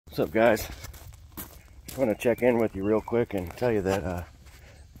What's up, guys? Just want to check in with you real quick and tell you that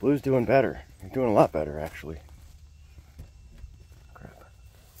Blue's doing better. He's doing a lot better, actually. Crap.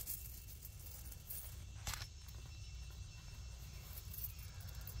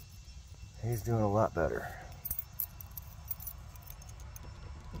 He's doing a lot better.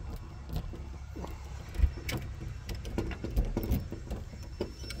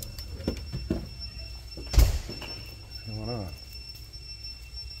 What's going on?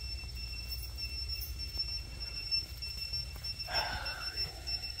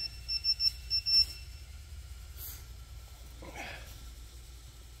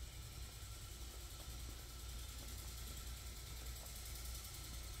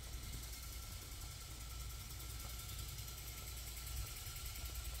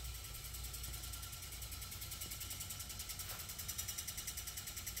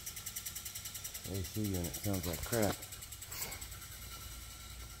 AC unit sounds like crap.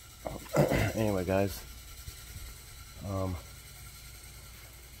 Anyway, guys,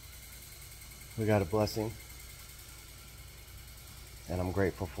 we got a blessing, and I'm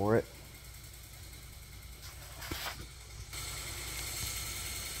grateful for it.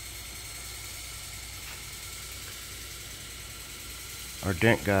 Our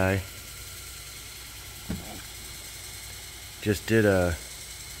dent guy just did a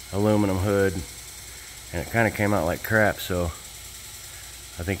aluminum hood, and it kind of came out like crap, so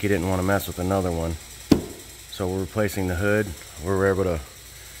I think he didn't want to mess with another one. So we're replacing the hood. We were able to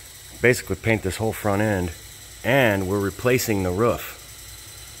basically paint this whole front end, and we're replacing the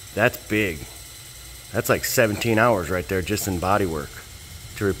roof. That's big. That's like 17 hours right there just in body work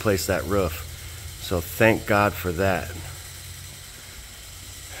to replace that roof. So thank God for that.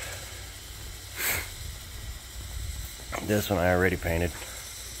 This one I already painted.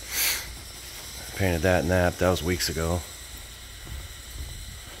 Painted that and that. That was weeks ago.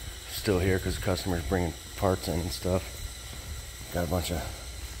 Still here because customers bringing parts in and stuff. Got a bunch of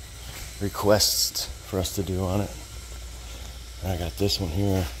requests for us to do on it. I got this one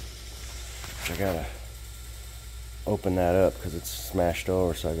here, which I gotta open that up because it's smashed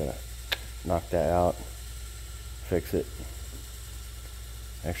over, so I gotta knock that out, fix it.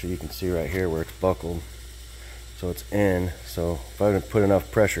 Actually, you can see right here where it's buckled, so it's in. So if I put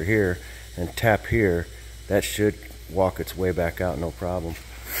enough pressure here and tap here, that should walk its way back out, no problem.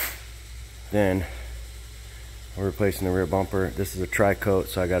 Then we're replacing the rear bumper. This is a tri-coat,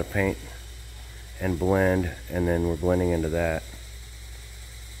 so I got to paint and blend, and then we're blending into that.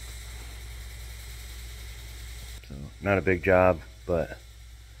 So not a big job, but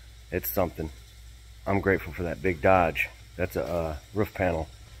it's something. I'm grateful for that big Dodge. That's a roof panel.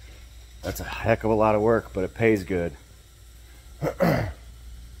 That's a heck of a lot of work, but it pays good.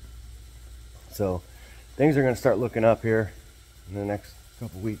 So things are going to start looking up here in the next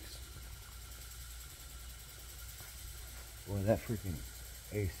couple weeks. Boy, that freaking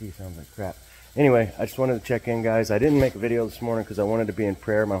AC sounds like crap. Anyway, I just wanted to check in, guys. I didn't make a video this morning because I wanted to be in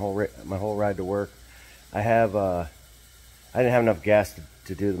prayer my whole ride to work. I didn't have enough gas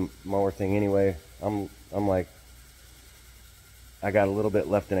to do the mower thing anyway. I'm like, I got a little bit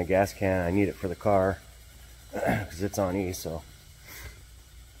left in a gas can. I need it for the car because it's on E. So,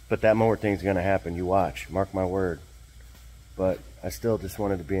 but that mower thing's gonna happen. You watch, mark my word. But I still just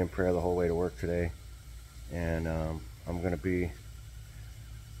wanted to be in prayer the whole way to work today, and I'm gonna be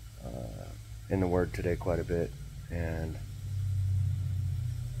in the Word today quite a bit, and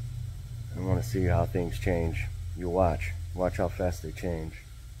I want to see how things change. You watch how fast they change.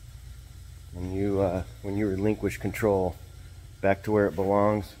 When you relinquish control back to where it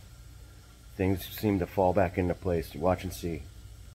belongs, things seem to fall back into place. Watch and see.